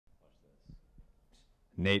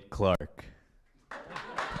Nate Clark.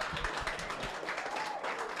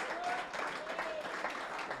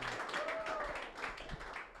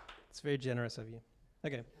 It's very generous of you.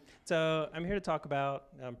 Okay, so I'm here to talk about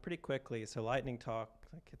pretty quickly. So lightning talk,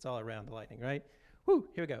 like it's all around the lightning, right? Woo,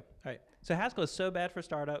 here we go. All right, so Haskell is so bad for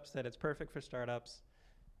startups that it's perfect for startups.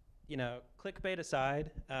 You know, clickbait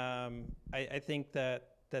aside, I think that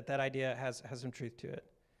idea has some truth to it.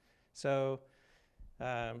 So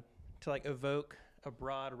to like evoke a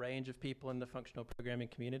broad range of people in the functional programming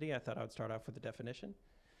community, I thought I would start off with a definition.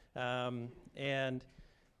 And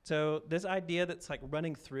so this idea that's like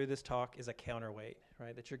running through this talk is a counterweight,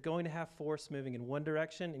 right? That you're going to have force moving in one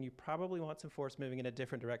direction, and you probably want some force moving in a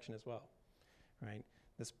different direction as well, right?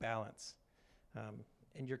 This balance.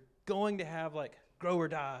 And you're going to have like grow or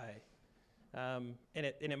die. And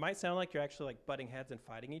it might sound like you're actually like butting heads and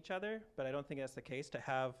fighting each other, but I don't think that's the case to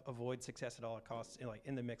have avoid success at all costs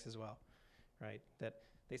in the mix as well, right? That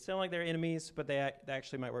they sound like they're enemies, but they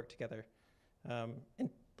actually might work together. And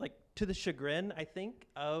like to the chagrin, I think,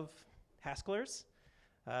 of Haskellers,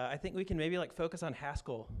 I think we can maybe like focus on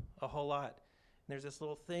Haskell a whole lot. And there's this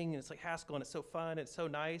little thing, and it's like Haskell, and it's so fun, it's so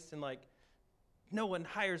nice, and like no one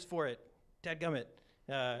hires for it, dadgummit.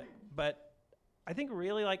 But I think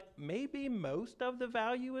really like maybe most of the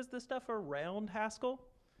value is the stuff around Haskell,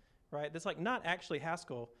 right? That's like not actually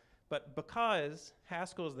Haskell, but because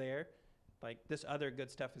Haskell's there, like this other good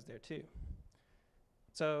stuff is there too.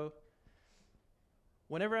 So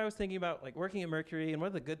whenever I was thinking about like working at Mercury and what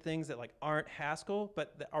are the good things that like aren't Haskell,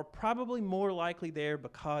 but that are probably more likely there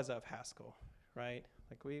because of Haskell, right?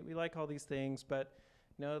 Like we like all these things, but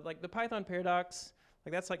you know, like the Python paradox,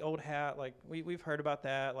 like that's like old hat, like we've heard about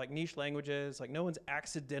that, like niche languages, like no one's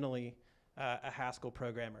accidentally a Haskell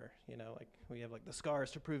programmer, you know, like we have like the scars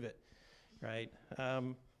to prove it, right?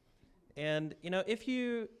 And you know, if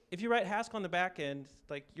you write Haskell on the back end,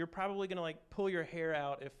 like you're probably gonna like pull your hair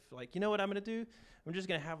out if like, you know what I'm gonna do? I'm just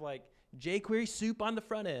gonna have like jQuery soup on the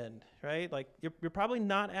front end, right? Like you're probably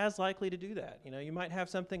not as likely to do that. You know, you might have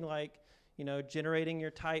something like, you know, generating your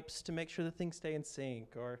types to make sure that things stay in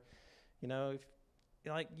sync, or, you know, if,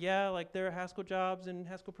 like, yeah, like there are Haskell jobs and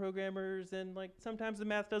Haskell programmers, and like sometimes the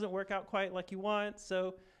math doesn't work out quite like you want,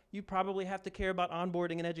 so you probably have to care about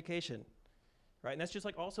onboarding and education, right? And that's just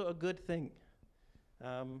like also a good thing.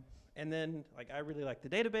 And then like I really like the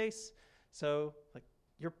database, so like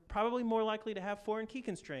you're probably more likely to have foreign key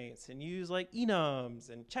constraints and use like enums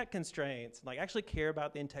and check constraints and like actually care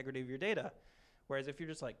about the integrity of your data. Whereas if you're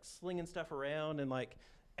just like slinging stuff around and like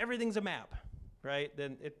everything's a map, right?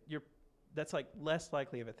 Then that's like less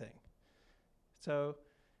likely of a thing. So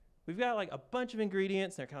we've got like a bunch of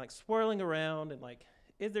ingredients, and they're kind of like swirling around, and like,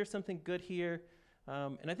 is there something good here?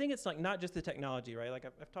 And I think it's like not just the technology, right? Like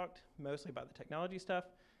I've talked mostly about the technology stuff,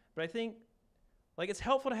 but I think like it's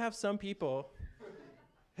helpful to have some people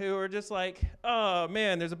who are just like, oh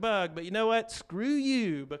man, there's a bug, but you know what? Screw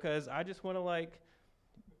you, because I just want to like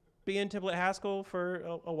be in template Haskell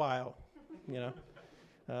for a while, you know?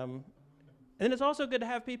 And then it's also good to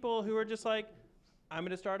have people who are just like, I'm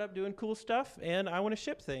going to start up doing cool stuff, and I want to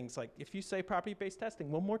ship things. Like if you say property-based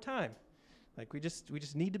testing one more time, like we just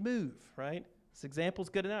need to move, right? This example's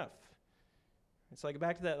good enough. It's like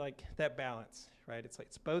back to that like that balance, right? It's like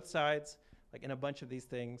it's both sides, like in a bunch of these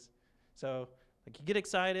things. So like you get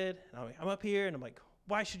excited, and I'm up here, and I'm like,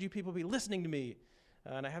 why should you people be listening to me?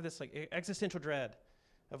 And I have this like existential dread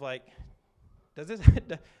of like, does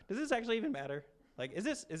this actually even matter? Like, is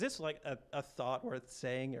this like a thought worth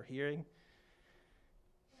saying or hearing?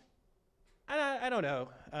 I don't know.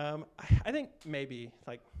 I think maybe,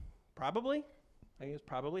 like, probably. I think it's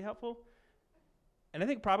probably helpful. And I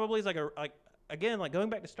think probably is like again, like going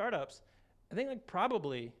back to startups, I think like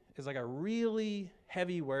probably is like a really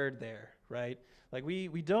heavy word there, right? Like we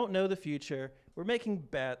don't know the future. We're making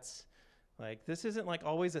bets. Like this isn't like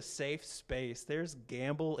always a safe space. There's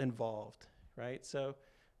gamble involved, right? So,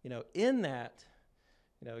 you know, in that,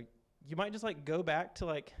 you know, you might just like go back to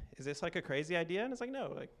like, is this like a crazy idea? And it's like,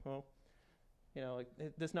 no, like, well, you know, like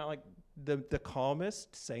that's not like the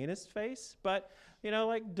calmest, sanest face, but, you know,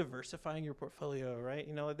 like diversifying your portfolio, right?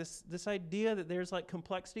 You know, like this idea that there's like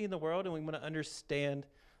complexity in the world, and we want to understand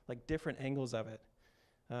like different angles of it,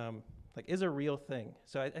 like is a real thing.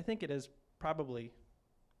 So I think it is probably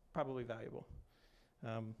valuable.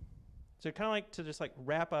 So kind of like to just like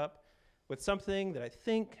wrap up with something that I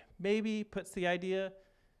think maybe puts the idea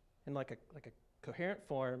in like a coherent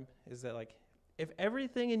form, is that like if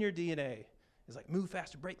everything in your DNA is like move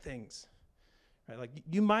fast to break things, right? Like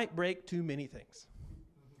you might break too many things,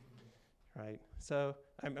 right? So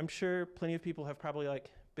I'm sure plenty of people have probably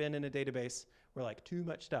like been in a database where like too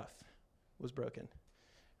much stuff was broken.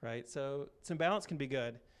 right? So some balance can be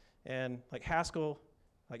good. And like Haskell,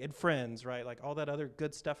 like and friends, right? Like all that other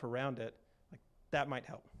good stuff around it, like that might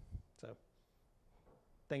help. So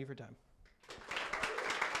thank you for your time.